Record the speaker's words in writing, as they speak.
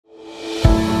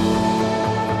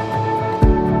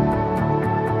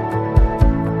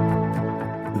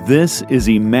This is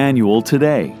Emmanuel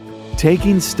Today,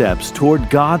 taking steps toward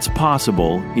God's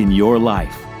possible in your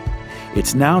life.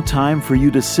 It's now time for you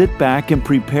to sit back and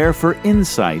prepare for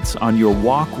insights on your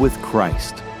walk with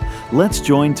Christ. Let's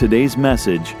join today's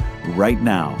message right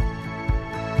now.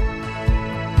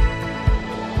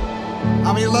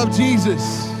 How many love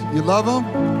Jesus? You love him?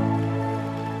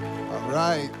 All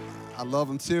right. I love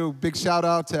him too. Big shout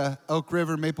out to Elk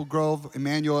River, Maple Grove,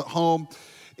 Emmanuel at home.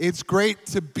 It's great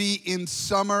to be in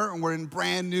summer, and we're in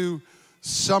brand new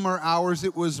summer hours.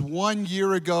 It was 1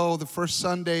 year ago, the first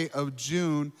Sunday of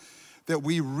June, that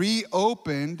we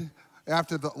reopened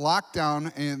after the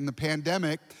lockdown and the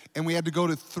pandemic, and we had to go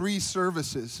to 3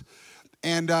 services.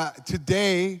 And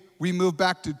today, we moved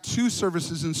back to 2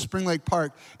 services in Spring Lake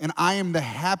Park, and I am the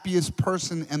happiest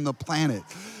person on the planet.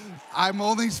 I'm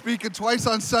only speaking twice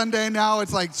on Sunday now.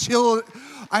 It's like chill.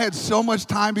 I had so much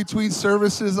time between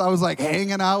services. I was like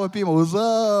hanging out with people. What's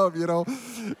up, you know?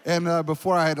 And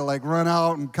before I had to like run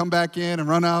out and come back in and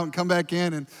run out and come back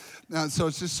in. And so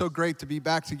it's just so great to be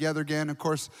back together again. Of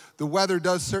course, the weather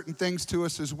does certain things to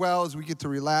us as well as we get to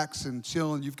relax and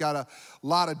chill. And you've got a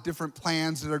lot of different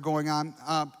plans that are going on.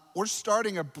 We're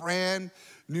starting a brand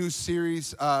new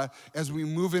series as we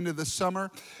move into the summer,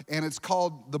 and it's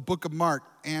called The Book of Mark.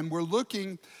 And we're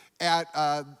looking at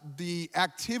the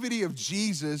activity of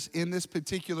Jesus in this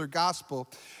particular gospel.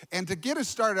 And to get us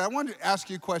started, I wanted to ask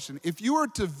you a question. If you were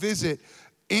to visit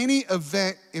any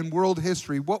event in world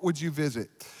history, what would you visit?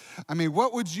 I mean,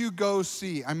 what would you go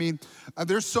see? I mean,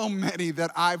 there's so many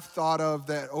that I've thought of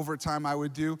that over time I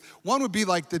would do. One would be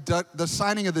like the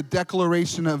signing of the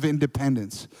Declaration of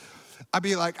Independence. I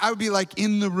would be like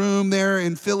in the room there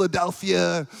in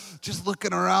Philadelphia, just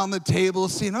looking around the table,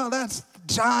 seeing, oh, that's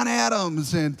John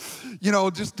Adams, and, you know,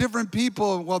 just different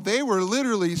people. Well, they were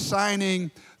literally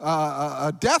signing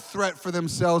a death threat for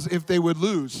themselves if they would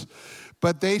lose.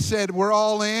 But they said, we're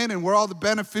all in, and we're all the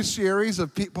beneficiaries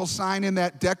of people signing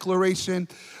that Declaration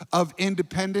of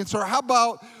Independence. Or how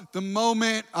about the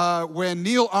moment when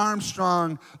Neil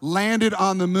Armstrong landed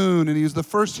on the moon, and he was the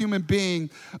first human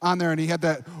being on there, and he had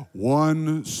that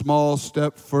one small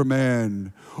step for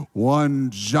man, one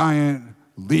giant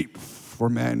leap for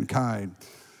mankind.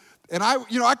 And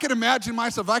I could imagine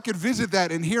myself, I could visit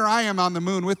that, and here I am on the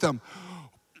moon with them.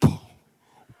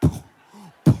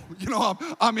 You know,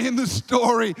 I'm in the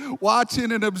story,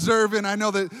 watching and observing. I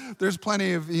know that there's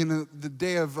plenty of, the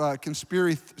day of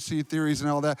conspiracy theories and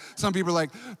all that. Some people are like,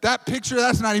 that picture,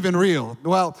 that's not even real.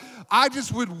 Well, I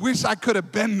just would wish I could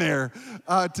have been there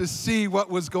to see what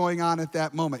was going on at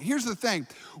that moment. Here's the thing.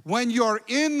 When you're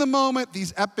in the moment,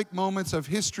 these epic moments of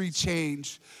history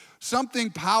change,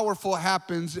 something powerful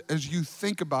happens as you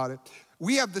think about it.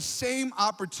 We have the same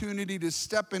opportunity to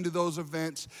step into those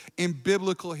events in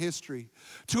biblical history,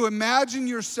 to imagine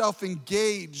yourself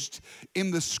engaged in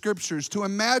the scriptures, to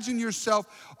imagine yourself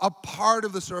a part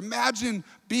of this, or imagine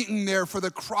being there for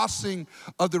the crossing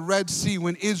of the Red Sea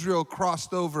when Israel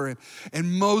crossed over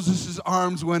and Moses'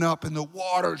 arms went up and the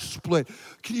water split.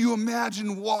 Can you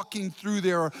imagine walking through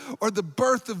there? Or the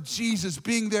birth of Jesus,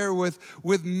 being there with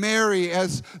Mary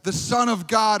as the Son of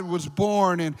God was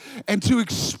born, and to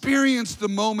experience the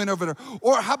moment of it.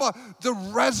 Or how about the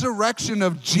resurrection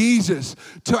of Jesus,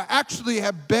 to actually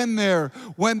have been there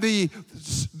when the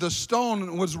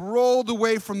stone was rolled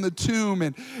away from the tomb,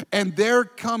 and there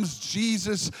comes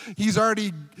Jesus.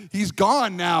 He's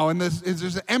gone now, and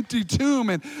there's an empty tomb,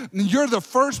 and you're the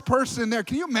first person there.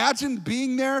 Can you imagine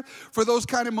being there for those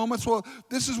kind of moments? Well,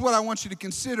 this is what I want you to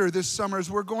consider this summer,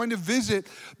 is we're going to visit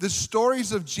the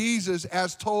stories of Jesus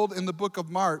as told in the book of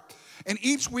Mark. And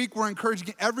each week we're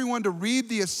encouraging everyone to read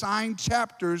the assigned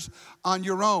chapters on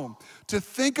your own, to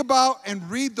think about and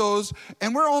read those.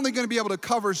 And we're only going to be able to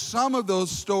cover some of those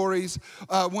stories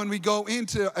when we go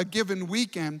into a given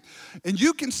weekend. And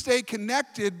you can stay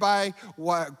connected by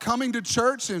coming to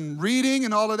church and reading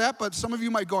and all of that. But some of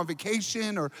you might go on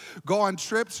vacation or go on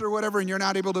trips or whatever, and you're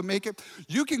not able to make it.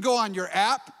 You can go on your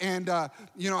app. And, I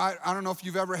don't know if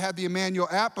you've ever had the Emmanuel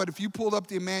app, but if you pulled up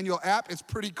the Emmanuel app, it's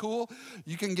pretty cool.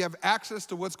 You can give access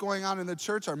to what's going on in the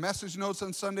church. Our message notes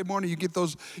on Sunday morning, you get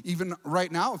those even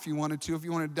right now if you wanted to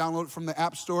download it from the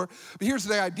App Store. But here's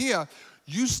the idea.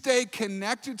 You stay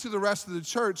connected to the rest of the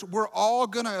church. We're all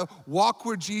going to walk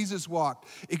where Jesus walked,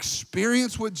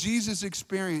 experience what Jesus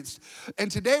experienced.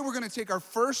 And today we're going to take our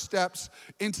first steps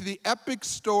into the epic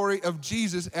story of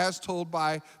Jesus as told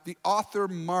by the author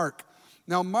Mark.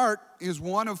 Now, Mark is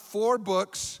one of 4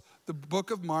 books, the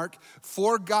book of Mark,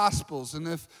 4 gospels. And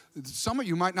if some of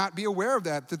you might not be aware of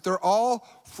that they're all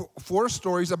 4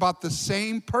 stories about the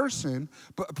same person,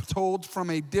 but told from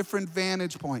a different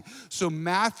vantage point. So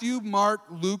Matthew, Mark,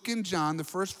 Luke, and John, the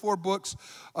first 4 books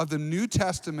of the New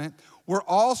Testament, were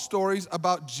all stories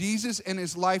about Jesus and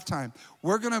his lifetime.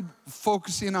 We're going to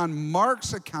focus in on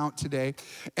Mark's account today,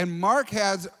 and Mark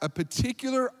has a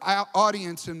particular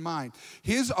audience in mind.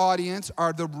 His audience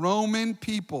are the Roman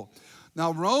people.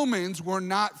 Now, Romans were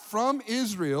not from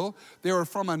Israel. They were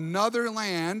from another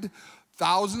land,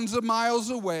 thousands of miles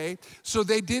away, so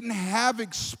they didn't have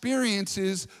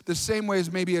experiences the same way as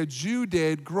maybe a Jew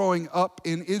did growing up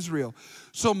in Israel.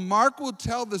 So Mark will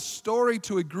tell the story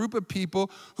to a group of people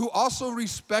who also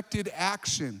respected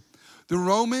action. The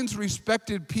Romans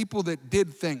respected people that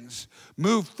did things,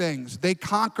 moved things. They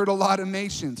conquered a lot of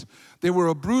nations. They were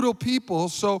a brutal people.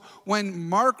 So when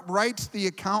Mark writes the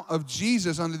account of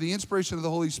Jesus under the inspiration of the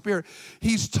Holy Spirit,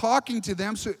 he's talking to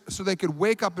them so they could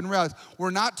wake up and realize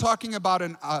we're not talking about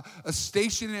a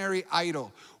stationary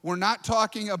idol. We're not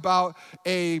talking about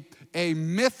a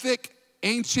mythic,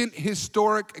 ancient,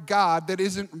 historic God that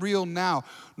isn't real now.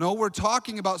 No, we're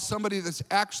talking about somebody that's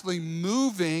actually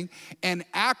moving and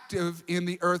active in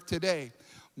the earth today.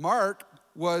 Mark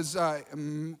was,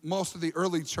 most of the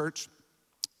early church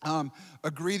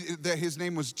agreed that his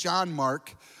name was John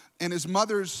Mark, and his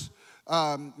mother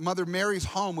Mary's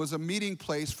home was a meeting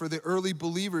place for the early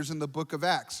believers in the book of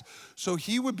Acts. So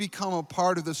he would become a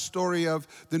part of the story of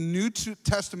the New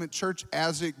Testament church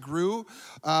as it grew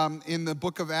in the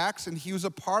book of Acts, and he was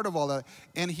a part of all that.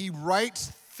 And he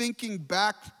writes, thinking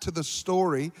back to the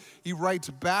story, he writes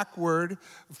backward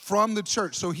from the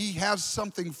church. So he has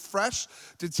something fresh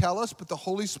to tell us, but the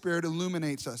Holy Spirit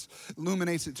illuminates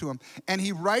it to him. And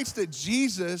he writes that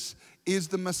Jesus is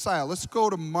the Messiah. Let's go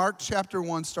to Mark chapter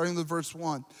 1, starting with verse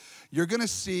 1. You're going to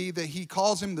see that he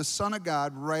calls him the Son of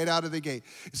God right out of the gate.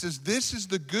 It says, this is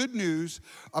the good news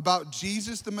about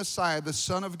Jesus the Messiah, the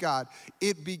Son of God.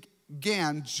 It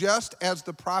began just as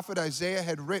the prophet Isaiah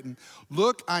had written,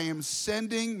 look, I am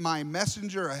sending my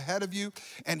messenger ahead of you,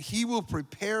 and he will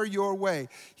prepare your way.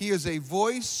 He is a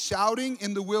voice shouting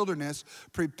in the wilderness,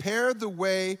 prepare the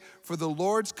way for the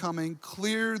Lord's coming,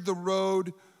 clear the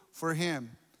road for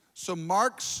him. So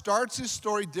Mark starts his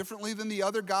story differently than the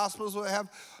other gospels will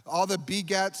have all the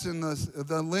begats and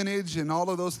the lineage and all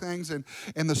of those things and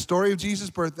the story of Jesus'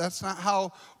 birth. That's not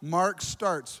how Mark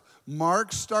starts.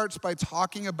 Mark starts by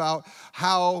talking about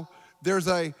how there's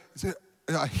a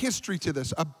history to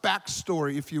this, a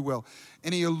backstory, if you will.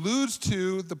 And he alludes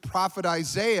to the prophet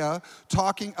Isaiah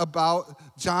talking about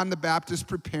John the Baptist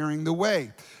preparing the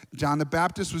way. John the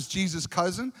Baptist was Jesus'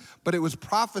 cousin, but it was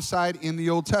prophesied in the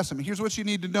Old Testament. Here's what you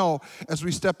need to know as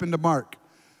we step into Mark.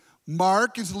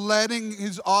 Mark is letting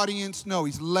his audience know.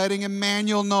 He's letting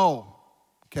Emmanuel know,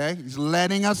 okay? He's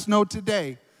letting us know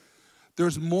today.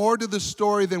 There's more to the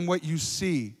story than what you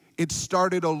see. It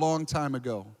started a long time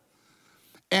ago.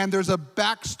 And there's a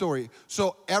backstory.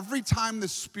 So every time the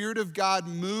Spirit of God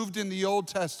moved in the Old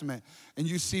Testament, and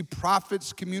you see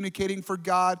prophets communicating for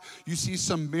God, you see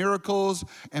some miracles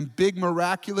and big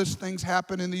miraculous things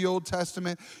happen in the Old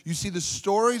Testament, you see the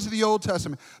stories of the Old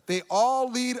Testament, they all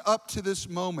lead up to this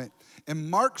moment. And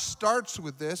Mark starts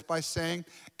with this by saying,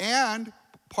 and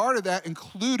part of that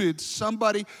included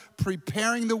somebody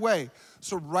preparing the way.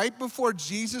 So right before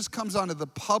Jesus comes onto the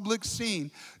public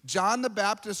scene, John the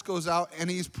Baptist goes out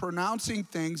and he's pronouncing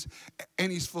things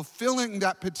and he's fulfilling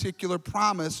that particular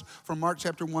promise from Mark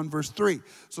chapter 1, verse 3.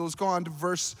 So let's go on to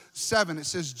verse 7. It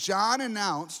says, John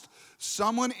announced,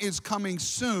 someone is coming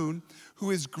soon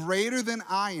who is greater than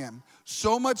I am,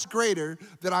 so much greater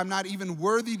that I'm not even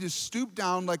worthy to stoop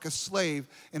down like a slave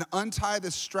and untie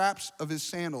the straps of his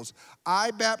sandals.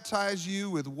 I baptize you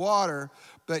with water,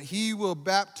 but he will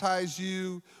baptize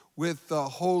you with the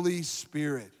Holy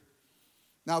Spirit.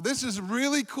 Now, this is a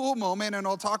really cool moment, and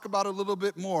I'll talk about it a little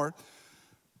bit more.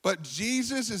 But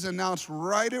Jesus is announced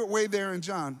right away there in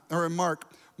Mark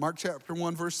chapter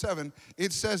 1, verse 7.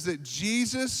 It says that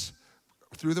Jesus,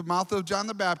 through the mouth of John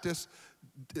the Baptist,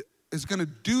 is going to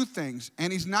do things.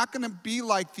 And he's not going to be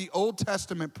like the Old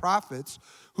Testament prophets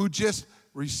who just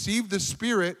received the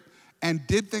Spirit and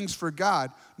did things for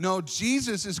God. No,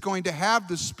 Jesus is going to have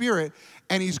the Spirit,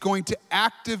 and he's going to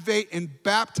activate and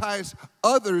baptize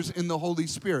others in the Holy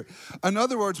Spirit. In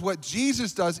other words, what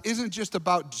Jesus does isn't just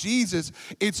about Jesus,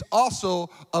 it's also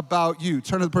about you.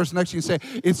 Turn to the person next to you and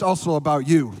say, it's also about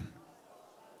you.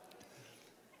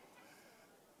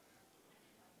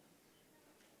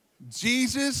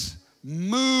 Jesus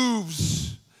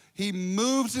moves. He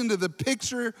moves into the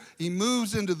picture. He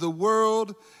moves into the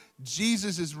world.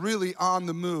 Jesus is really on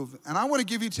the move. And I want to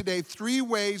give you today 3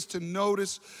 ways to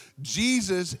notice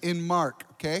Jesus in Mark,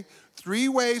 okay? 3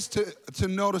 ways to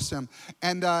notice him.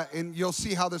 And you'll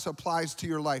see how this applies to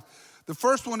your life. The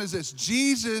first one is this: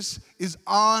 Jesus is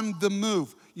on the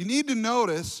move. You need to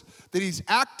notice that he's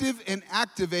active and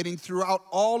activating throughout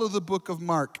all of the book of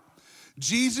Mark.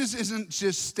 Jesus isn't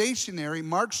just stationary.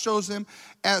 Mark shows him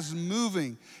as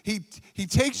moving. He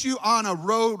takes you on a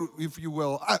road, if you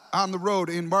will, on the road.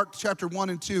 In Mark chapter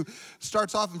 1 and 2,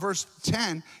 starts off in verse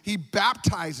 10. He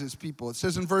baptizes people. It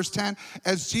says in verse 10,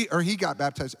 he got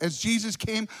baptized. As Jesus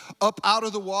came up out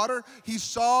of the water, he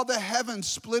saw the heavens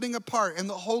splitting apart and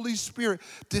the Holy Spirit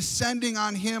descending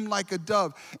on him like a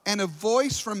dove. And a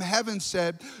voice from heaven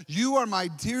said, "You are my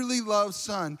dearly loved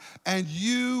Son, and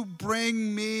you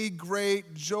bring me great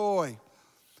joy."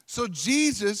 So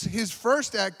Jesus, his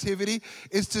first activity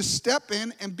is to step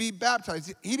in and be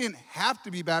baptized. He didn't have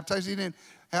to be baptized. He didn't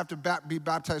have to be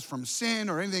baptized from sin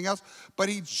or anything else, but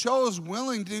he chose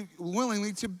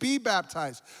willingly to be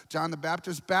baptized. John the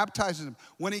Baptist baptizes him.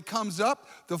 When he comes up,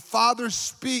 the Father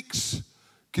speaks.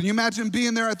 Can you imagine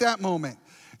being there at that moment?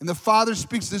 And the Father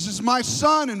speaks, "This is my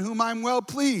Son in whom I'm well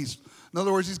pleased." In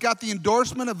other words, he's got the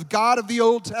endorsement of God of the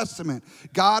Old Testament.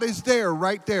 God is there,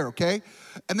 right there, okay?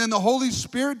 And then the Holy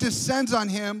Spirit descends on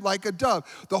him like a dove.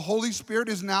 The Holy Spirit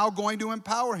is now going to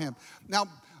empower him. Now,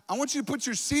 I want you to put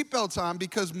your seatbelts on,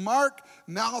 because Mark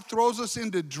now throws us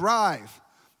into drive.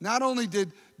 Not only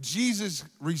did Jesus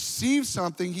receive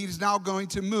something, he's now going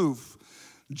to move.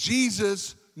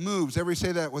 Jesus moves. Everybody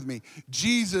say that with me.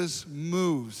 Jesus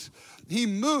moves. He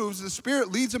moves. The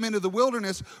Spirit leads him into the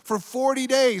wilderness for 40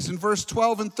 days in verse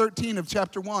 12 and 13 of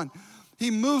chapter 1. He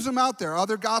moves him out there.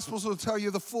 Other Gospels will tell you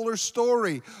the fuller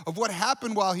story of what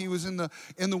happened while he was in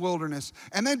the wilderness.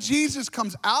 And then Jesus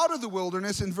comes out of the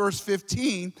wilderness in verse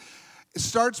 15,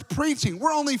 starts preaching.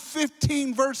 We're only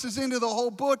 15 verses into the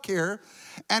whole book here,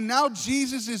 and now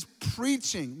Jesus is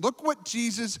preaching. Look what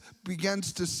Jesus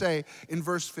begins to say in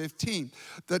verse 15.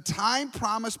 "The time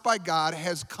promised by God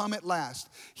has come at last."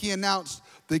 He announced,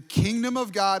 "The kingdom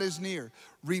of God is near.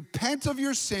 Repent of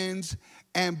your sins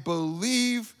and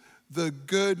believe the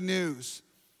good news."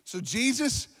 So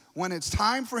Jesus, when it's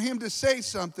time for him to say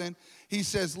something, he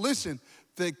says, listen,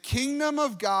 the kingdom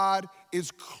of God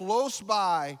is close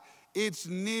by. It's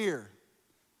near.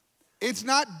 It's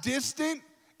not distant.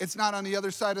 It's not on the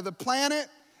other side of the planet.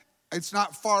 It's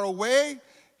not far away.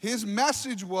 His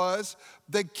message was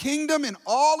the kingdom and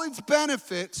all its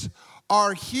benefits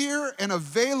are here and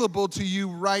available to you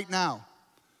right now.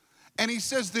 And he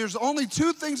says there's only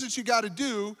 2 things that you got to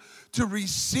do to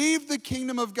receive the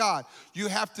kingdom of God. You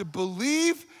have to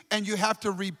believe and you have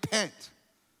to repent,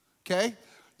 okay?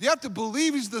 You have to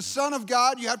believe he's the Son of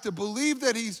God. You have to believe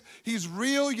that he's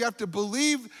real. You have to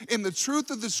believe in the truth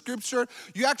of the Scripture.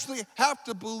 You actually have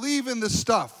to believe in the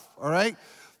stuff, all right?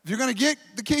 If you're going to get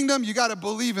the kingdom, you got to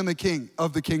believe in the king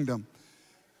of the kingdom.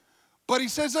 But he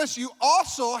says this, you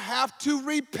also have to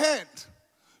repent.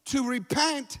 To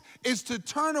repent is to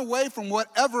turn away from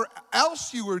whatever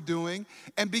else you were doing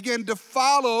and begin to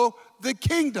follow the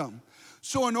kingdom.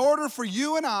 So in order for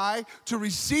you and I to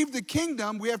receive the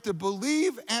kingdom, we have to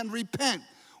believe and repent.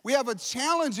 We have a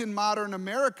challenge in modern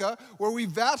America where we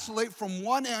vacillate from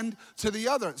one end to the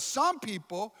other. Some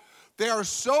people, they are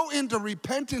so into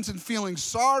repentance and feeling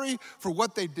sorry for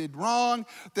what they did wrong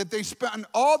that they spend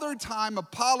all their time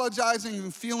apologizing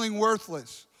and feeling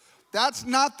worthless. That's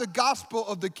not the gospel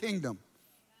of the kingdom,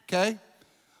 okay?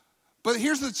 But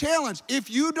here's the challenge. If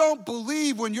you don't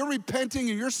believe when you're repenting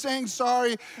and you're saying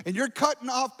sorry and you're cutting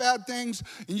off bad things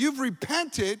and you've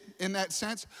repented in that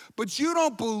sense, but you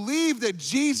don't believe that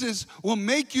Jesus will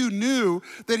make you new,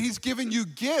 that he's given you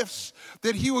gifts,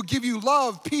 that he will give you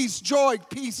love, peace, joy,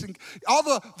 peace, and all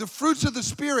the fruits of the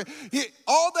Spirit,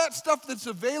 all that stuff that's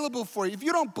available for you. If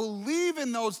you don't believe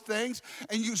in those things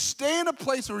and you stay in a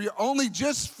place where you're only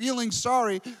just feeling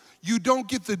sorry, you don't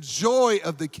get the joy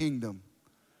of the kingdom.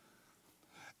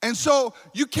 And so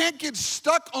you can't get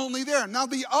stuck only there. Now,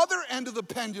 the other end of the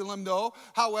pendulum, though,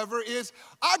 however, is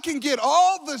I can get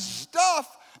all the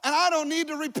stuff and I don't need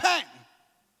to repent.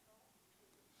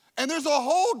 And there's a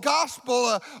whole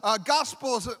gospel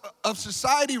of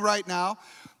society right now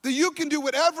that you can do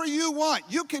whatever you want.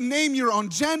 You can name your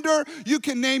own gender. You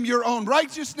can name your own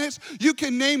righteousness. You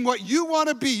can name what you want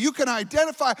to be. You can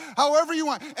identify however you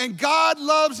want. And God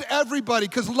loves everybody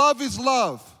because love is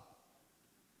love.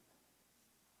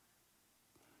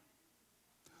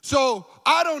 So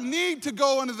I don't need to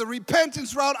go into the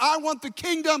repentance route. I want the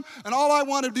kingdom, and all I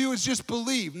want to do is just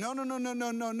believe. No, no, no, no, no,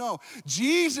 no, no.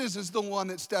 Jesus is the one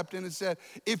that stepped in and said,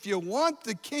 if you want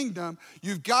the kingdom,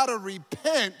 you've got to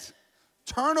repent,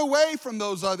 turn away from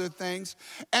those other things,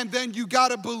 and then you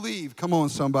got to believe. Come on,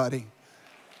 somebody.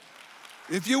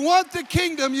 If you want the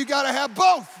kingdom, you got to have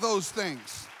both those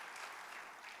things.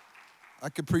 I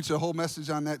could preach a whole message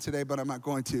on that today, but I'm not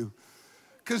going to.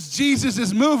 Because Jesus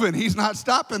is moving. He's not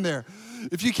stopping there.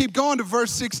 If you keep going to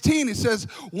verse 16, it says,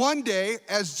 one day,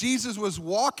 as Jesus was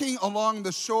walking along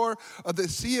the shore of the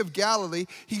Sea of Galilee,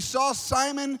 he saw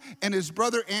Simon and his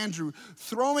brother Andrew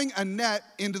throwing a net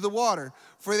into the water,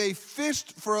 for they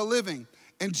fished for a living.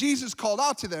 And Jesus called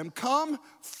out to them, come,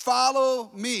 follow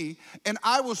me, and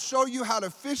I will show you how to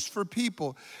fish for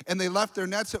people. And they left their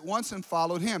nets at once and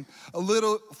followed him. A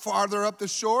little farther up the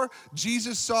shore,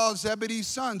 Jesus saw Zebedee's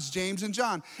sons, James and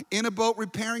John, in a boat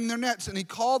repairing their nets, and he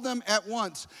called them at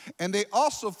once. And they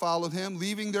also followed him,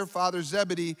 leaving their father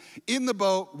Zebedee in the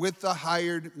boat with the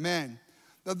hired men.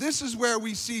 Now this is where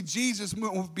we see Jesus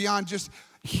move beyond just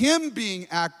him being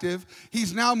active.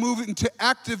 He's now moving to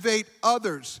activate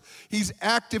others. He's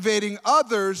activating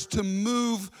others to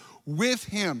move with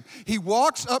him. He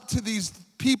walks up to these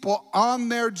people on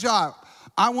their job.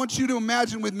 I want you to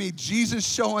imagine with me Jesus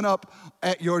showing up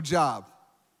at your job.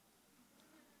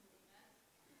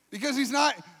 Because he's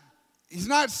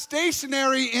not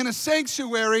stationary in a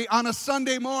sanctuary on a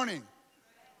Sunday morning.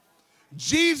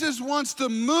 Jesus wants to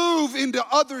move into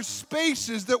other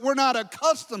spaces that we're not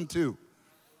accustomed to.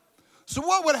 So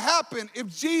what would happen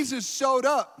if Jesus showed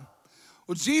up?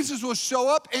 Well, Jesus will show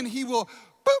up and he will,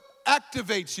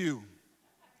 activate you.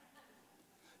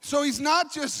 So he's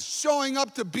not just showing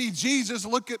up to be Jesus,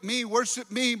 look at me, worship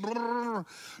me.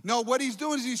 No, what he's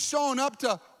doing is he's showing up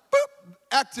to,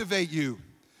 activate you.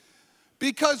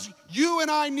 Because you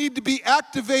and I need to be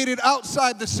activated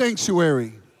outside the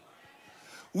sanctuary.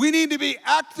 We need to be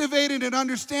activated and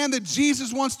understand that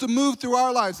Jesus wants to move through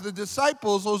our lives. The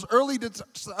disciples, those early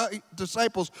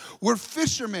disciples, were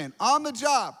fishermen on the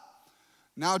job.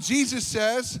 Now Jesus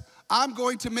says, I'm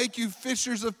going to make you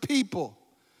fishers of people.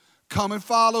 Come and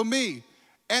follow me.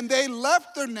 And they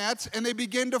left their nets and they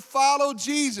began to follow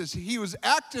Jesus. He was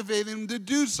activating them to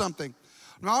do something.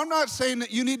 Now I'm not saying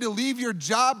that you need to leave your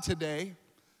job today,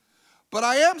 but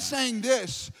I am saying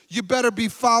this, you better be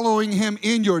following him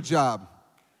in your job.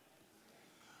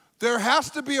 There has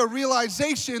to be a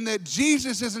realization that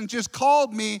Jesus hasn't just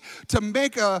called me to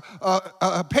make a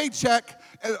paycheck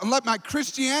and let my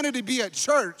Christianity be at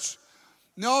church.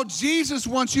 No, Jesus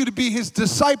wants you to be his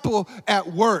disciple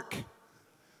at work.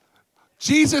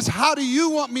 Jesus, how do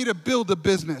you want me to build a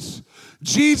business?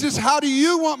 Jesus, how do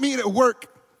you want me to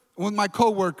work with my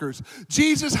coworkers?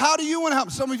 Jesus, how do you want to help?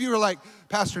 Some of you are like,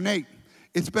 Pastor Nate,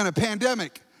 it's been a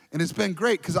pandemic and it's been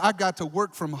great because I got to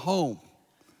work from home.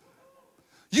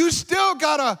 You still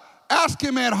got to ask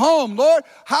him at home, Lord,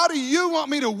 how do you want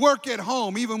me to work at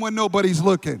home even when nobody's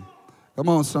looking? Come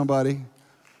on, somebody.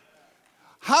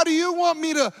 How do you want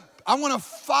me to, I want to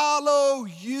follow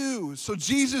you. So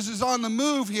Jesus is on the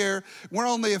move here. We're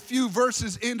only a few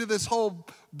verses into this whole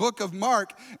book of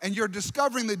Mark, and you're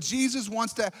discovering that Jesus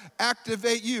wants to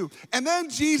activate you. And then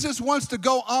Jesus wants to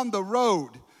go on the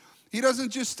road. He doesn't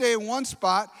just stay in one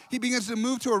spot. He begins to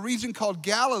move to a region called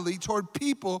Galilee toward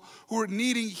people who are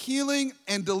needing healing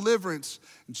and deliverance.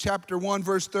 In chapter 1,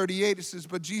 verse 38, it says,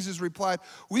 but Jesus replied,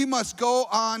 we must go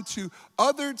on to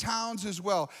other towns as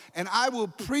well, and I will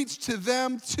preach to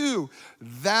them too.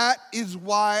 That is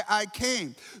why I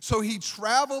came. So he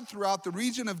traveled throughout the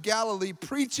region of Galilee,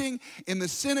 preaching in the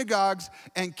synagogues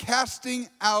and casting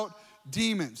out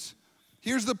demons.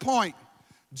 Here's the point.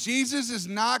 Jesus is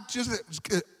not just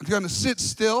going to sit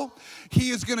still.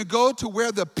 He is going to go to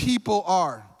where the people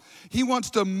are. He wants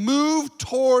to move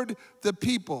toward the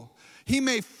people. He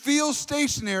may feel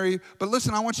stationary, but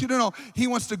listen, I want you to know, he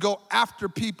wants to go after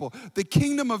people. The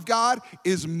kingdom of God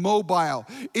is mobile.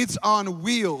 It's on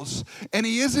wheels. And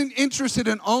he isn't interested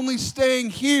in only staying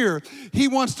here. He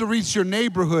wants to reach your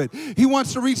neighborhood. He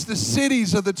wants to reach the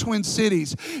cities of the Twin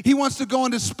Cities. He wants to go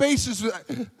into spaces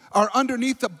that are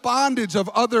underneath the bondage of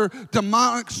other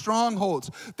demonic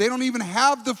strongholds. They don't even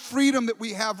have the freedom that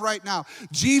we have right now.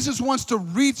 Jesus wants to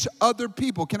reach other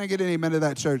people. Can I get an amen to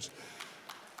that, church?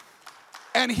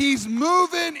 And he's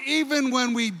moving even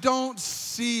when we don't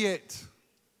see it.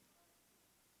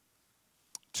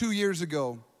 2 years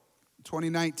ago,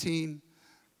 2019,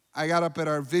 I got up at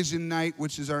our Vision Night,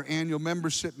 which is our annual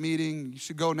membership meeting. You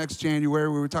should go next January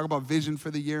where we talk about vision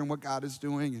for the year and what God is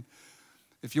doing. And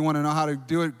if you want to know how to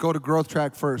do it, go to Growth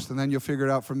Track first, and then you'll figure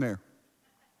it out from there.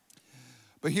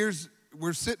 But here's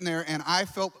we're sitting there, and I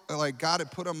felt like God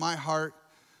had put on my heart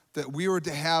that we were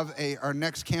to have our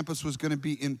next campus was going to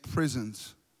be in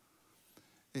prisons.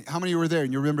 How many of you were there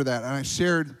and you remember that? And I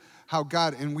shared how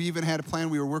God, and we even had a plan.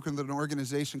 We were working with an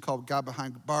organization called God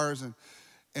Behind Bars,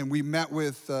 and we met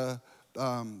with the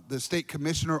state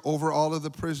commissioner over all of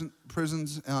the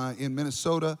prisons in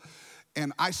Minnesota.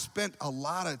 And I spent a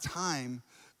lot of time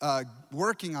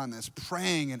working on this,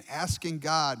 praying and asking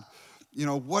God,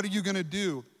 what are you going to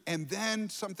do? And then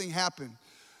something happened.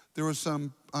 There was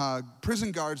some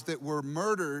prison guards that were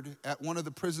murdered at one of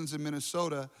the prisons in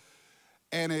Minnesota,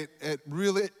 and it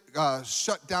really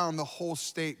shut down the whole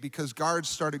state because guards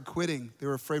started quitting. They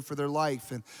were afraid for their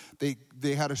life, and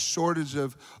they had a shortage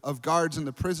of guards in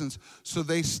the prisons, so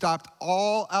they stopped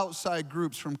all outside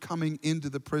groups from coming into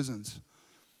the prisons.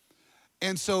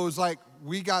 And so it was like,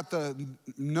 we got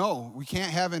no, we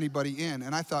can't have anybody in.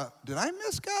 And I thought, did I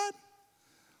miss God?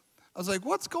 I was like,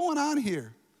 what's going on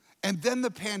here? And then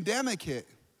the pandemic hit.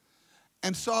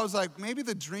 And so I was like, maybe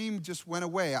the dream just went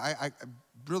away. I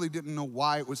really didn't know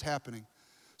why it was happening.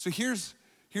 So here's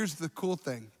the cool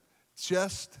thing.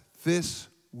 Just this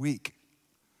week,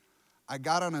 I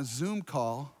got on a Zoom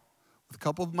call with a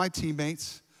couple of my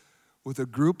teammates with a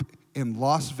group in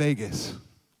Las Vegas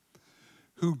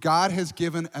who God has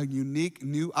given a unique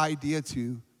new idea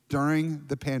to during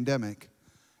the pandemic.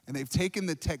 And they've taken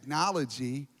the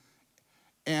technology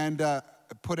and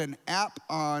put an app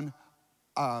on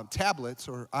tablets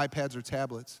or iPads or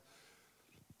tablets.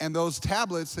 And those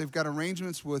tablets, they've got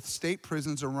arrangements with state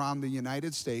prisons around the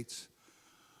United States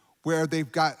where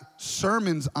they've got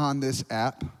sermons on this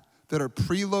app that are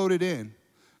preloaded in.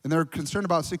 And they're concerned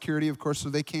about security, of course, so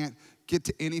they can't get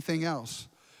to anything else.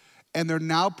 And they're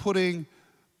now putting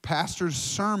pastors'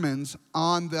 sermons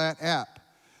on that app.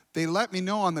 They let me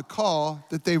know on the call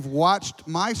that they've watched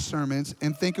my sermons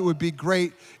and think it would be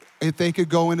great if they could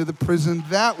go into the prison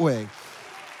that way.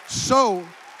 So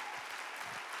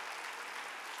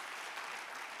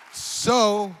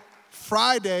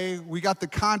Friday, we got the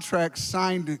contract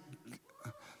signed,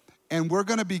 and we're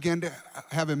going to begin to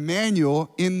have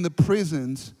Emmanuel in the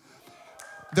prisons.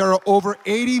 There are over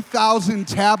 80,000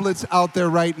 tablets out there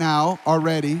right now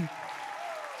already.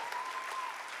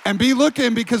 And be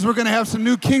looking, because we're going to have some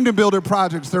new Kingdom Builder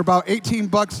projects. They're about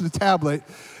 $18 a tablet.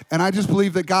 And I just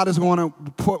believe that God is going to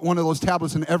put one of those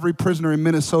tablets in every prisoner in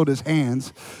Minnesota's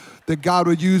hands, that God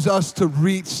would use us to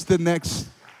reach the next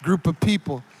group of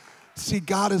people. See,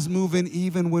 God is moving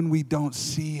even when we don't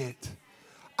see it.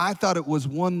 I thought it was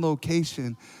one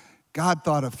location. God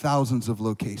thought of thousands of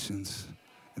locations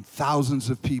and thousands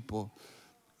of people.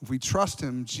 If we trust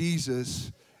him,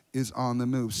 Jesus is on the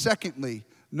move. Secondly,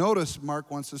 notice, Mark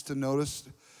wants us to notice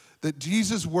that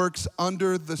Jesus works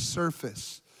under the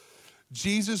surface.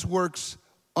 Jesus works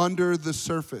under the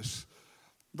surface.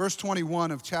 Verse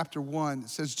 21 of chapter 1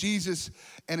 says, Jesus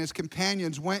and his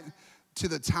companions went to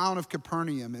the town of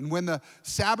Capernaum. And when the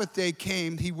Sabbath day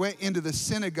came, he went into the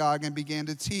synagogue and began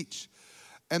to teach.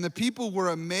 And the people were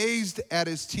amazed at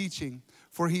his teaching,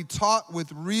 for he taught with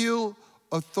real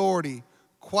authority,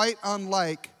 quite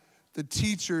unlike the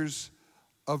teachers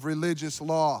of religious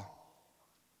law.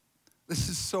 This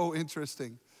is so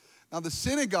interesting. Now, the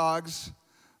synagogues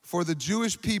for the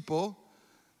Jewish people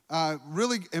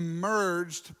really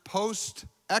emerged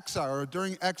post-exile or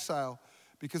during exile,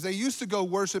 because they used to go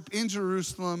worship in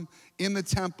Jerusalem in the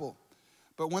temple.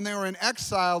 But when they were in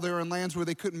exile, they were in lands where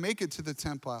they couldn't make it to the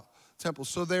temple.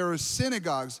 So there are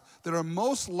synagogues that are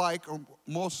most like or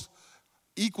most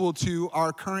equal to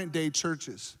our current day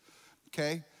churches,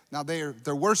 okay? Now,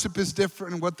 their worship is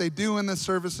different, and what they do in the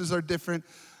services are different.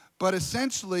 But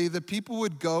essentially, the people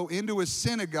would go into a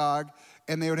synagogue,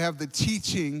 and they would have the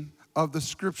teaching of the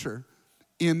scripture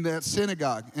in that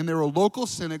synagogue. And there were local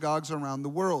synagogues around the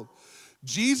world.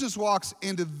 Jesus walks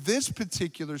into this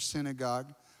particular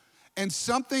synagogue, and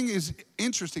something is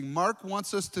interesting. Mark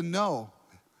wants us to know.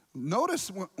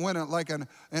 Notice when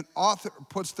an author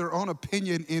puts their own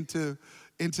opinion into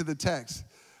the text.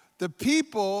 The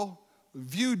people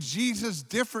viewed Jesus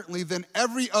differently than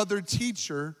every other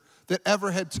teacher that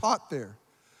ever had taught there.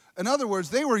 In other words,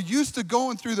 they were used to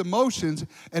going through the motions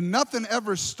and nothing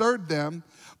ever stirred them.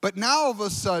 But now all of a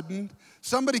sudden,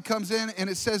 somebody comes in and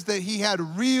it says that he had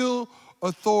real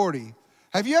authority.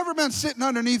 Have you ever been sitting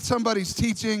underneath somebody's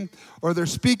teaching or they're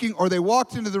speaking or they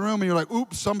walked into the room and you're like,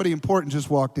 oops, somebody important just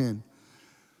walked in?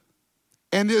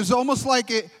 And it was almost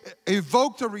like it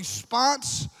evoked a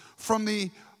response from the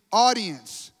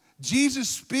audience. Jesus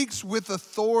speaks with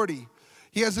authority.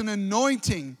 He has an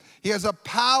anointing. He has a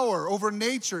power over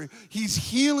nature. He's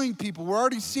healing people. We're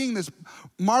already seeing this.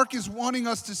 Mark is wanting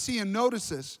us to see and notice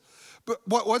this. But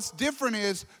what's different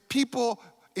is people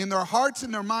in their hearts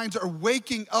and their minds are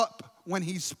waking up when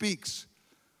he speaks.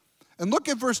 And look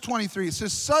at verse 23. It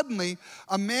says, suddenly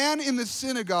a man in the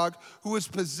synagogue who was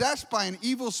possessed by an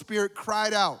evil spirit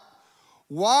cried out,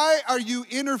 "Why are you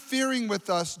interfering with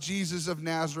us, Jesus of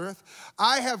Nazareth?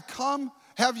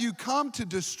 Have you come to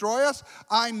destroy us?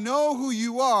 I know who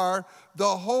you are,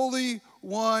 the Holy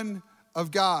One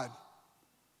of God."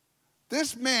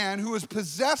 This man who is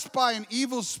possessed by an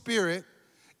evil spirit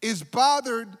is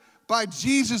bothered by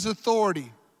Jesus'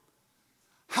 authority.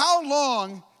 How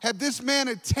long had this man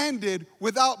attended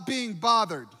without being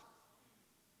bothered?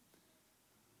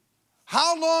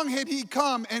 How long had he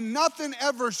come and nothing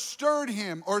ever stirred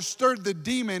him or stirred the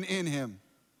demon in him?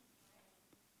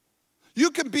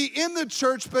 You can be in the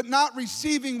church but not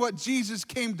receiving what Jesus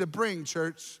came to bring,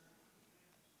 church.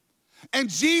 And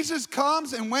Jesus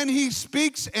comes, and when he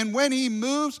speaks and when he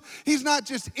moves, he's not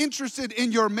just interested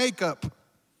in your makeup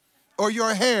or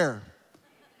your hair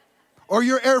or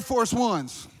your Air Force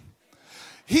Ones.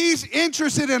 He's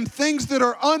interested in things that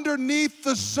are underneath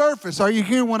the surface. Are you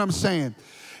hearing what I'm saying?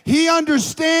 He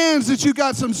understands that you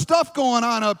got some stuff going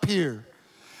on up here.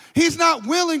 He's not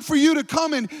willing for you to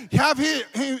come and have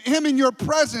him in your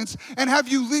presence and have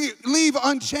you leave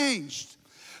unchanged.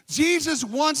 Jesus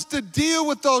wants to deal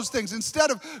with those things. Instead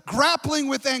of grappling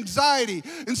with anxiety,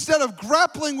 instead of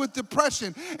grappling with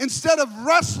depression, instead of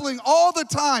wrestling all the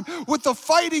time with the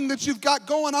fighting that you've got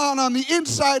going on the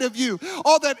inside of you,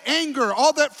 all that anger,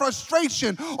 all that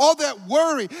frustration, all that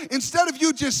worry, instead of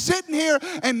you just sitting here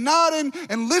and nodding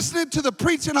and listening to the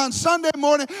preaching on Sunday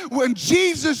morning, when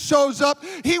Jesus shows up,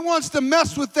 he wants to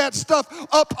mess with that stuff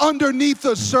up underneath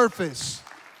the surface.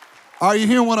 Are you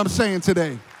hearing what I'm saying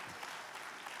today?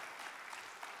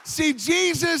 See,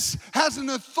 Jesus has an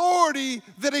authority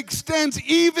that extends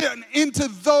even into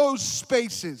those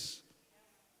spaces.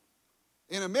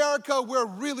 In America, we're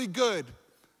really good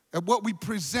at what we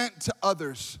present to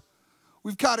others.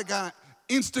 We've got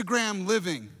Instagram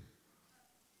living.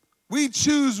 We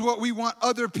choose what we want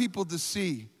other people to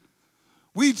see.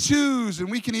 We choose, and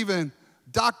we can even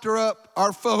doctor up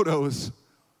our photos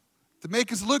to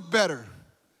make us look better.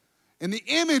 And the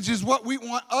image is what we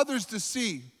want others to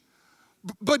see.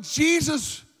 But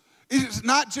Jesus is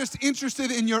not just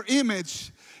interested in your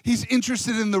image, he's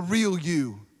interested in the real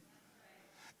you.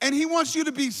 And he wants you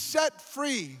to be set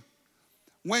free.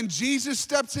 When Jesus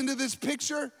steps into this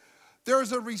picture,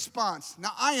 there's a response.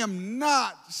 Now, I am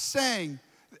not saying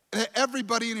that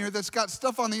everybody in here that's got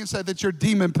stuff on the inside that you're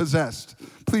demon possessed.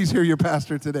 Please hear your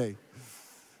pastor today.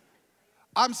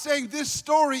 I'm saying this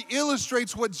story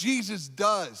illustrates what Jesus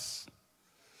does.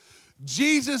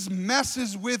 Jesus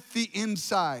messes with the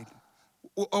inside,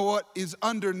 or what is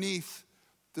underneath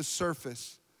the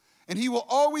surface. And he will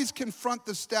always confront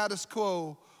the status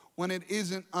quo when it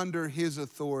isn't under his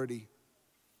authority.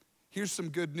 Here's some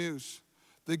good news.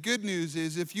 The good news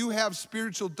is if you have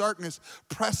spiritual darkness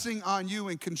pressing on you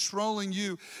and controlling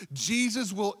you,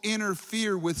 Jesus will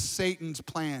interfere with Satan's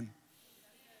plan.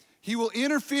 He will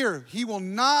interfere. He will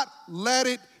not let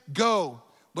it go.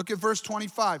 Look at verse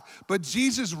 25. But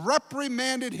Jesus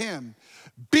reprimanded him.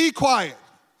 Be quiet.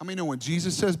 How many know when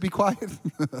Jesus says be quiet?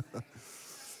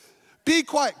 Be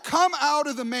quiet. Come out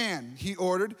of the man, he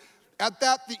ordered. At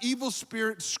that, the evil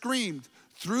spirit screamed,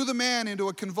 threw the man into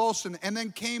a convulsion, and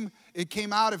then it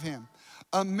came out of him.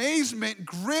 Amazement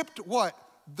gripped what?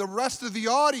 The rest of the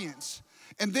audience.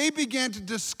 And they began to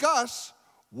discuss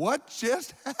what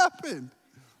just happened.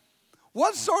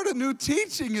 What sort of new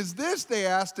teaching is this? They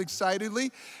asked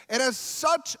excitedly. It has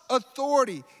such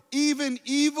authority. Even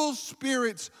evil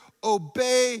spirits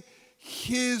obey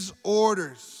his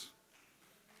orders.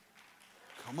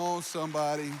 Come on,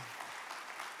 somebody.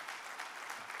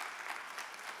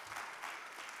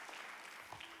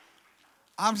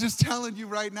 I'm just telling you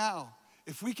right now,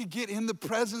 if we could get in the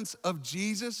presence of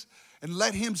Jesus and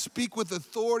let him speak with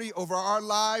authority over our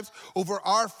lives, over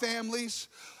our families,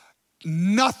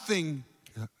 nothing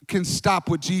can stop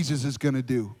what Jesus is going to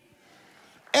do.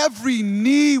 Every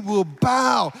knee will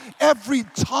bow. Every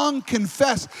tongue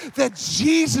confess that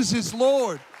Jesus is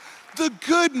Lord. The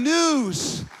good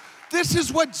news. This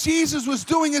is what Jesus was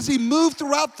doing as he moved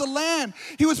throughout the land.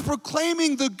 He was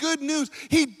proclaiming the good news.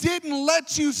 He didn't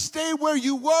let you stay where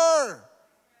you were.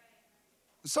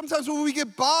 Sometimes when we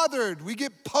get bothered, we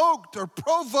get poked or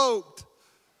provoked.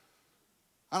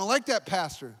 I don't like that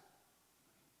pastor.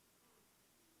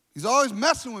 He's always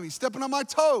messing with me, stepping on my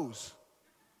toes.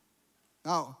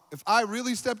 Now, if I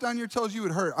really stepped on your toes, you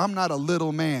would hurt. I'm not a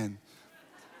little man.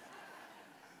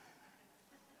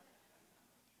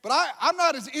 But I'm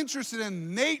not as interested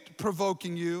in Nate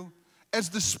provoking you as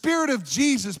the Spirit of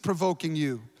Jesus provoking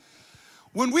you.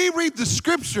 When we read the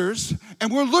scriptures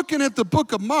and we're looking at the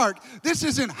book of Mark, this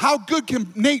isn't how good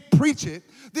can Nate preach it.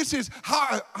 This is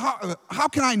how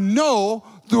can I know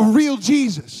the real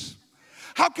Jesus?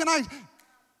 How can I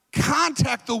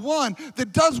contact the one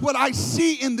that does what I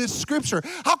see in this scripture?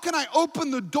 How can I open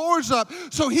the doors up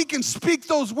so he can speak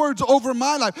those words over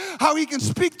my life? How he can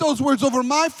speak those words over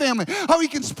my family? How he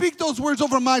can speak those words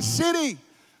over my city?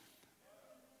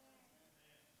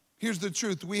 Here's the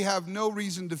truth. We have no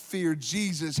reason to fear.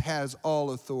 Jesus has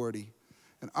all authority.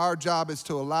 And our job is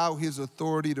to allow his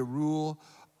authority to rule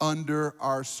under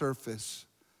our surface,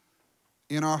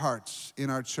 in our hearts,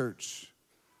 in our church.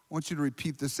 I want you to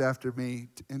repeat this after me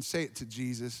and say it to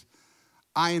Jesus.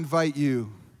 I invite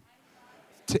you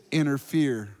to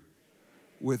interfere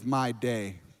with my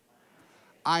day.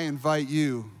 I invite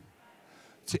you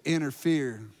to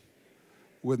interfere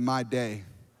with my day.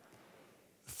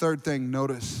 Third thing,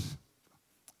 notice,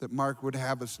 that Mark would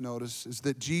have us notice, is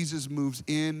that Jesus moves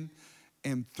in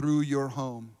and through your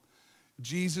home.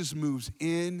 Jesus moves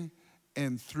in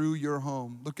and through your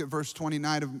home. Look at verse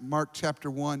 29 of Mark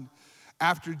chapter 1.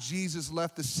 After Jesus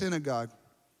left the synagogue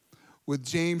with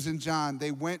James and John, they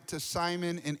went to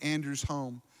Simon and Andrew's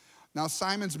home. Now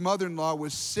Simon's mother-in-law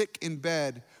was sick in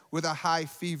bed with a high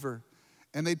fever,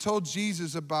 and they told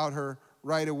Jesus about her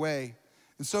right away.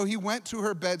 And so he went to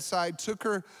her bedside, took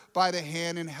her by the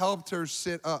hand, and helped her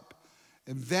sit up.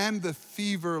 And then the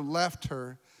fever left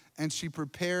her, and she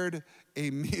prepared a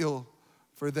meal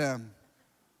for them.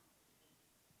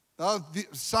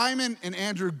 Simon and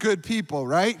Andrew are good people,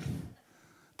 right?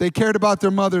 They cared about their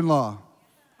mother-in-law.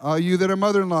 All you that are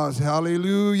mother-in-laws,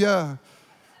 hallelujah.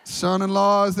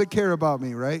 Son-in-laws that care about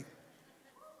me, right?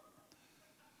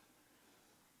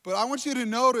 But I want you to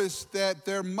notice that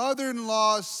their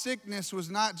mother-in-law's sickness was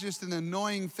not just an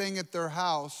annoying thing at their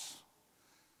house.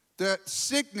 That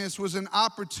sickness was an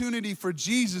opportunity for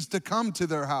Jesus to come to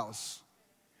their house.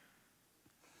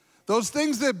 Those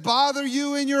things that bother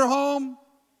you in your home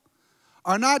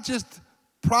are not just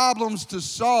problems to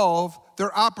solve,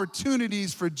 they're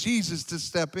opportunities for Jesus to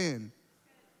step in.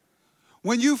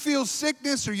 When you feel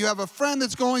sickness or you have a friend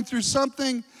that's going through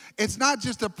something, it's not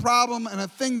just a problem and a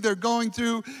thing they're going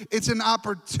through, it's an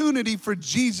opportunity for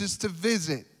Jesus to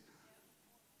visit.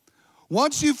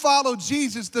 Once you follow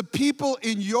Jesus, the people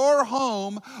in your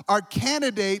home are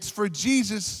candidates for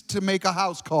Jesus to make a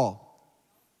house call.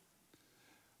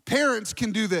 Parents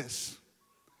can do this.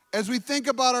 As we think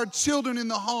about our children in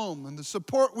the home and the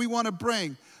support we want to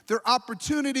bring, they're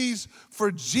opportunities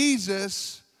for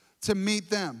Jesus to meet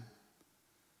them.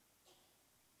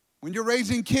 When you're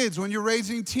raising kids, when you're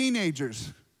raising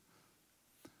teenagers,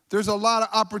 there's a lot of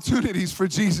opportunities for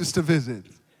Jesus to visit.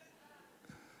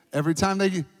 Every time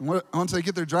once they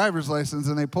get their driver's license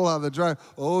and they pull out the drive,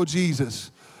 oh, Jesus,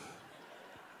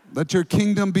 let your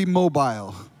kingdom be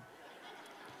mobile.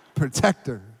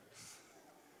 Protector.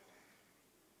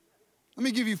 Let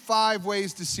me give you 5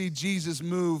 ways to see Jesus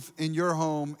move in your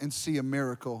home and see a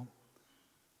miracle.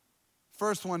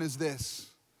 First one is this.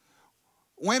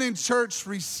 When in church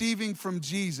receiving from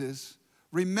Jesus,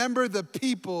 remember the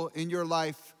people in your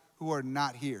life who are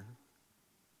not here.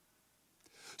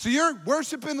 So you're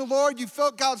worshiping the Lord, you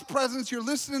felt God's presence, you're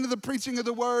listening to the preaching of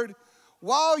the word.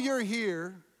 While you're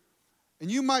here,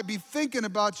 and you might be thinking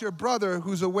about your brother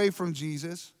who's away from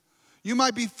Jesus. You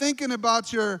might be thinking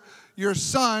about your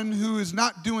son who is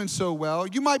not doing so well.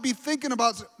 You might be thinking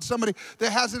about somebody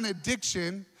that has an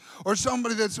addiction or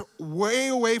somebody that's way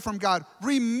away from God.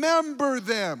 Remember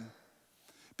them.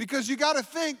 Because you got to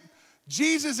think,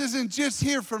 Jesus isn't just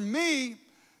here for me.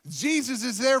 Jesus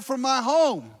is there for my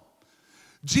home.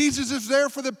 Jesus is there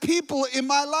for the people in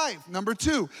my life. Number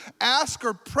 2, ask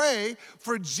or pray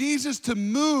for Jesus to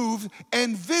move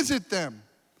and visit them.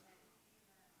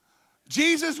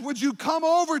 Jesus, would you come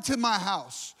over to my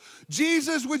house?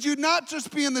 Jesus, would you not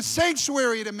just be in the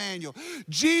sanctuary at Emmanuel?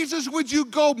 Jesus, would you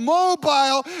go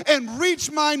mobile and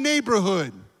reach my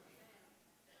neighborhood?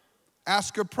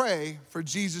 Ask or pray for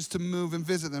Jesus to move and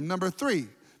visit them. Number 3,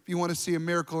 if you want to see a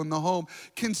miracle in the home,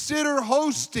 consider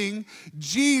hosting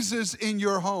Jesus in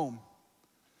your home.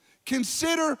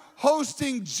 Consider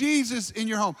hosting Jesus in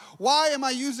your home. Why am I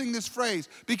using this phrase?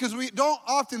 Because we don't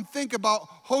often think about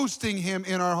hosting him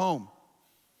in our home.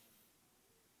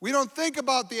 We don't think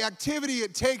about the activity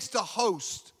it takes to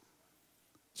host.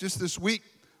 Just this week,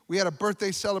 we had a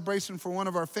birthday celebration for one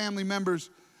of our family members.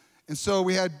 And so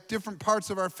we had different parts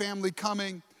of our family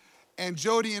coming. And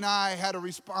Jody and I had a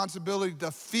responsibility to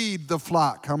feed the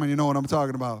flock. How many know what I'm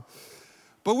talking about?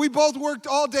 But we both worked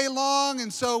all day long.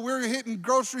 And so we were hitting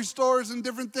grocery stores and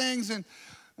different things. And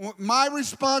My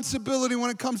responsibility when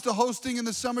it comes to hosting in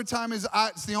the summertime is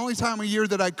it's the only time of year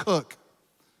that I cook.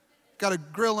 Got a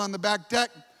grill on the back deck,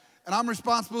 and I'm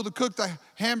responsible to cook the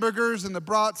hamburgers and the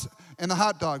brats and the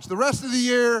hot dogs. The rest of the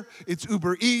year, it's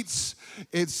Uber Eats,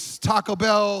 it's Taco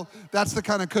Bell. That's the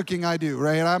kind of cooking I do,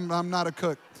 right? I'm not a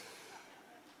cook.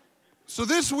 So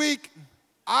this week,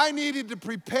 I needed to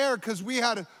prepare because we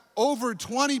had over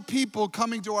 20 people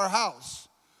coming to our house,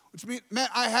 which meant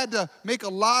I had to make a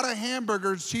lot of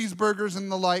hamburgers, cheeseburgers,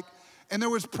 and the like, and there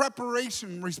was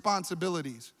preparation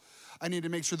responsibilities. I needed to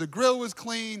make sure the grill was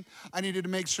clean. I needed to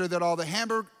make sure that all the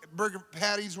hamburger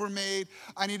patties were made.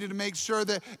 I needed to make sure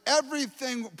that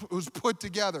everything was put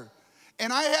together.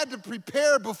 And I had to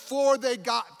prepare before they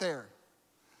got there.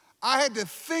 I had to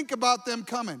think about them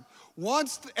coming.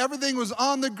 Once everything was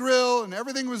on the grill and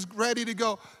everything was ready to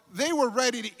go, they were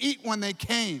ready to eat when they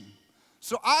came.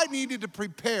 So I needed to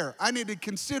prepare. I needed to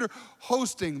consider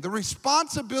hosting. The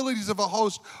responsibilities of a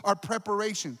host are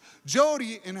preparation.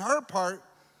 Jody, in her part,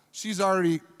 she's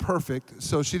already perfect,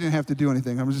 so she didn't have to do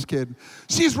anything. I'm just kidding.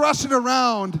 She's rushing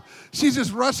around. She's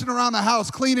just rushing around the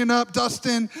house, cleaning up,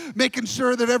 dusting, making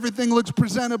sure that everything looks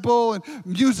presentable and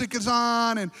music is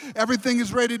on and everything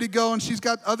is ready to go. And she's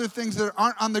got other things that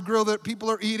aren't on the grill that people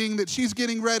are eating that she's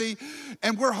getting ready.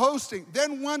 And we're hosting.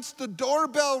 Then once the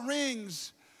doorbell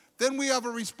rings, then we have a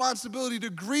responsibility to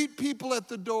greet people at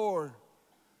the door,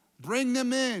 bring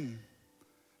them in,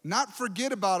 not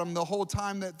forget about them the whole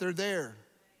time that they're there.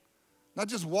 Not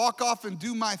just walk off and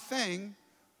do my thing.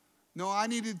 No, I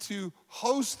needed to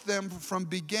host them from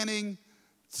beginning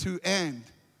to end.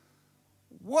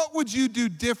 What would you do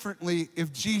differently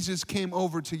if Jesus came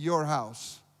over to your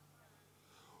house?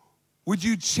 Would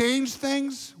you change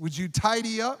things? Would you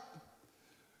tidy up?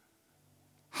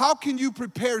 How can you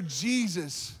prepare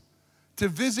Jesus to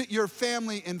visit your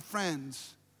family and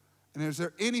friends? And is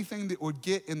there anything that would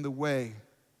get in the way?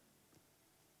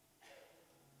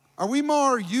 Are we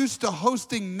more used to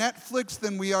hosting Netflix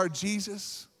than we are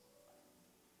Jesus?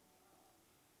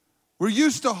 We're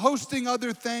used to hosting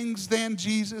other things than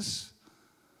Jesus.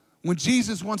 When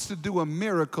Jesus wants to do a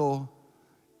miracle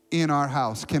in our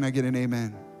house. Can I get an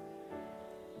amen?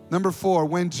 Number 4,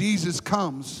 when Jesus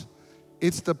comes,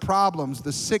 it's the problems,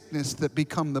 the sickness that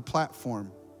become the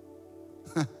platform.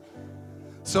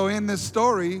 So in this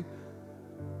story,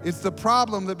 it's the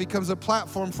problem that becomes a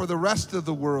platform for the rest of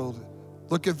the world.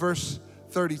 Look at verse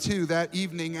 32. That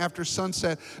evening after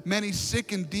sunset, many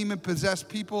sick and demon-possessed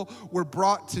people were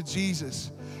brought to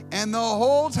Jesus. And the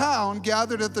whole town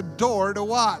gathered at the door to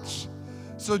watch.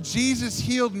 So Jesus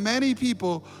healed many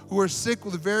people who were sick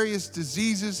with various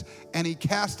diseases, and he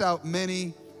cast out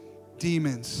many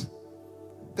demons.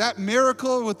 That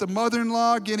miracle with the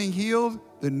mother-in-law getting healed,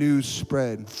 the news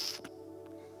spread.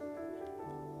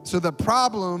 So the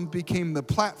problem became the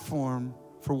platform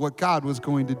for what God was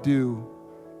going to do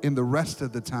in the rest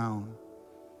of the town.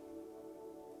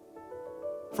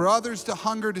 For others to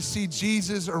hunger to see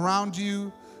Jesus around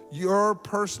you, your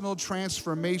personal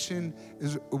transformation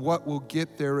is what will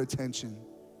get their attention.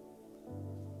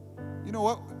 You know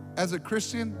what? As a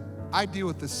Christian, I deal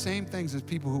with the same things as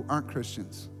people who aren't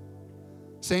Christians.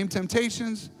 Same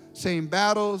temptations, same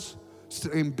battles,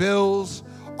 same bills,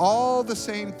 all the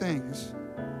same things.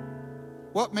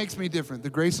 What makes me different? The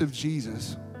grace of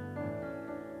Jesus.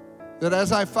 That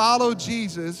as I follow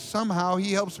Jesus, somehow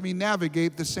he helps me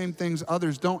navigate the same things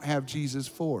others don't have Jesus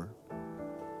for.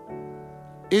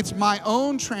 It's my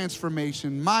own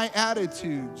transformation, my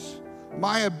attitudes,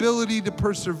 my ability to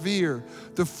persevere,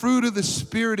 the fruit of the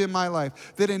Spirit in my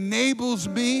life that enables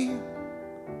me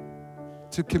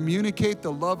to communicate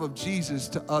the love of Jesus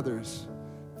to others.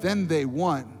 Then they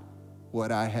want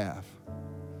what I have.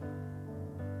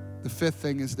 The 5th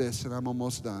thing is this, and I'm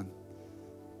almost done.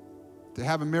 To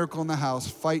have a miracle in the house,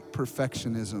 fight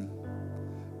perfectionism.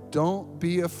 Don't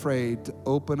be afraid to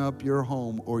open up your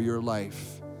home or your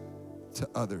life to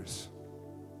others.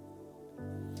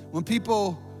 When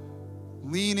people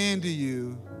lean into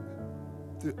you,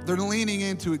 they're leaning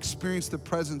in to experience the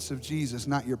presence of Jesus,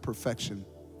 not your perfection.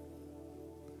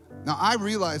 Now, I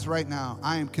realize right now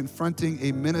I am confronting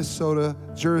a Minnesota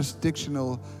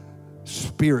jurisdictional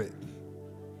spirit.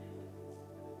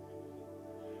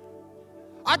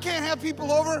 I can't have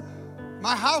people over.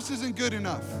 My house isn't good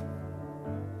enough.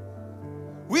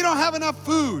 We don't have enough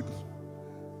food.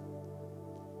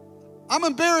 I'm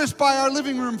embarrassed by our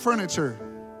living room furniture.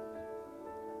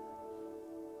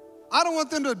 I don't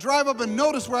want them to drive up and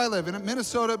notice where I live. In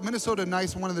Minnesota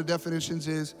nice, one of the definitions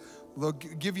is they'll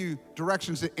give you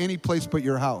directions to any place but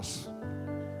your house.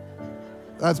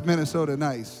 That's Minnesota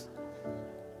nice.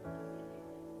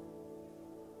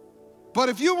 But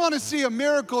if you want to see a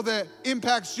miracle that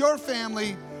impacts your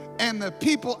family and the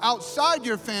people outside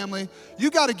your family, you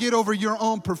got to get over your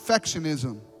own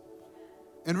perfectionism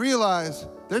and realize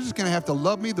they're just going to have to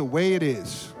love me the way it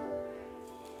is.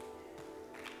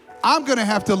 I'm going to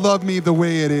have to love me the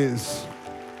way it is.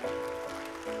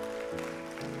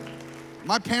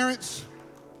 My parents,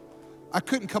 I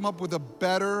couldn't come up with a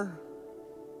better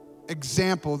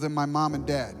example than my mom and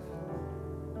dad.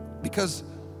 Because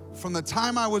from the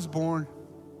time I was born,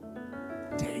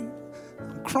 dang,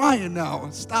 I'm crying now.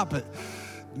 Stop it,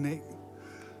 Nate.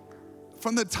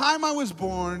 From the time I was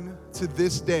born to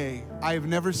this day, I have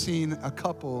never seen a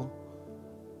couple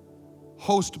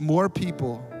host more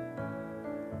people,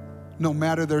 no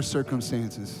matter their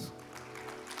circumstances.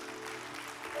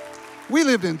 We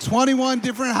lived in 21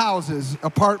 different houses,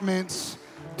 apartments,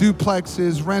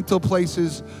 duplexes, rental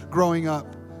places growing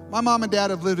up. My mom and dad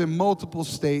have lived in multiple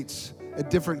states at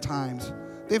different times.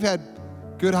 They've had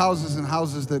good houses and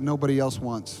houses that nobody else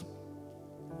wants.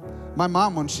 My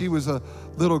mom, when she was a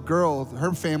little girl,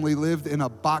 her family lived in a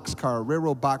boxcar, a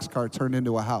railroad boxcar turned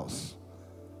into a house.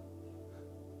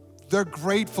 They're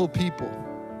grateful people.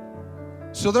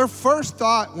 So their first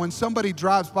thought when somebody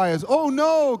drives by is, oh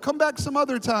no, come back some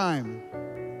other time.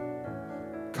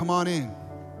 Come on in.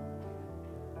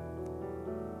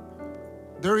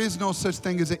 There is no such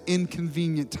thing as an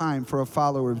inconvenient time for a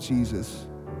follower of Jesus.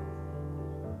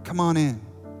 Come on in.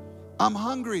 I'm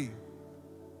hungry.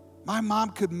 My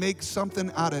mom could make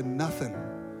something out of nothing.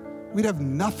 We'd have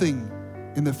nothing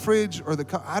in the fridge or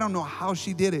the I don't know how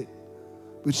she did it,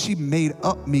 but she made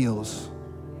up meals.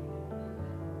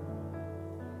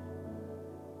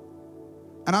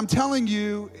 And I'm telling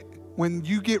you, when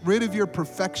you get rid of your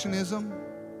perfectionism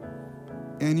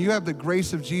and you have the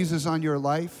grace of Jesus on your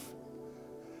life,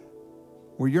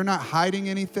 where you're not hiding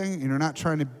anything and you're not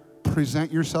trying to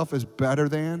present yourself as better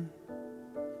than,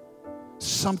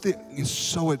 something is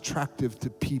so attractive to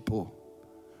people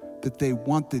that they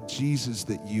want the Jesus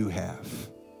that you have.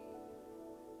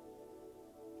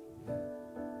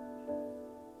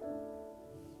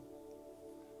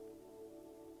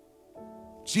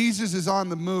 Jesus is on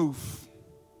the move.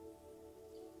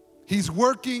 He's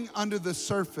working under the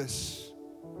surface,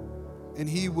 and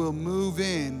he will move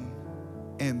in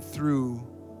and through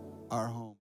our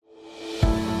home.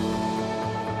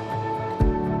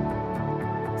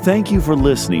 Thank you for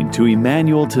listening to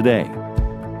Emmanuel Today.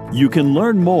 You can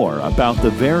learn more about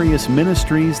the various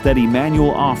ministries that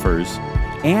Emmanuel offers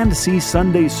and see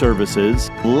Sunday services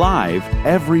live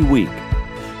every week.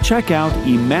 Check out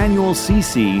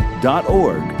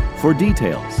emmanuelcc.org for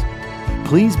details.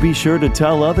 Please be sure to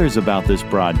tell others about this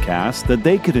broadcast that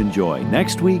they could enjoy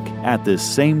next week at this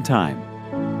same time.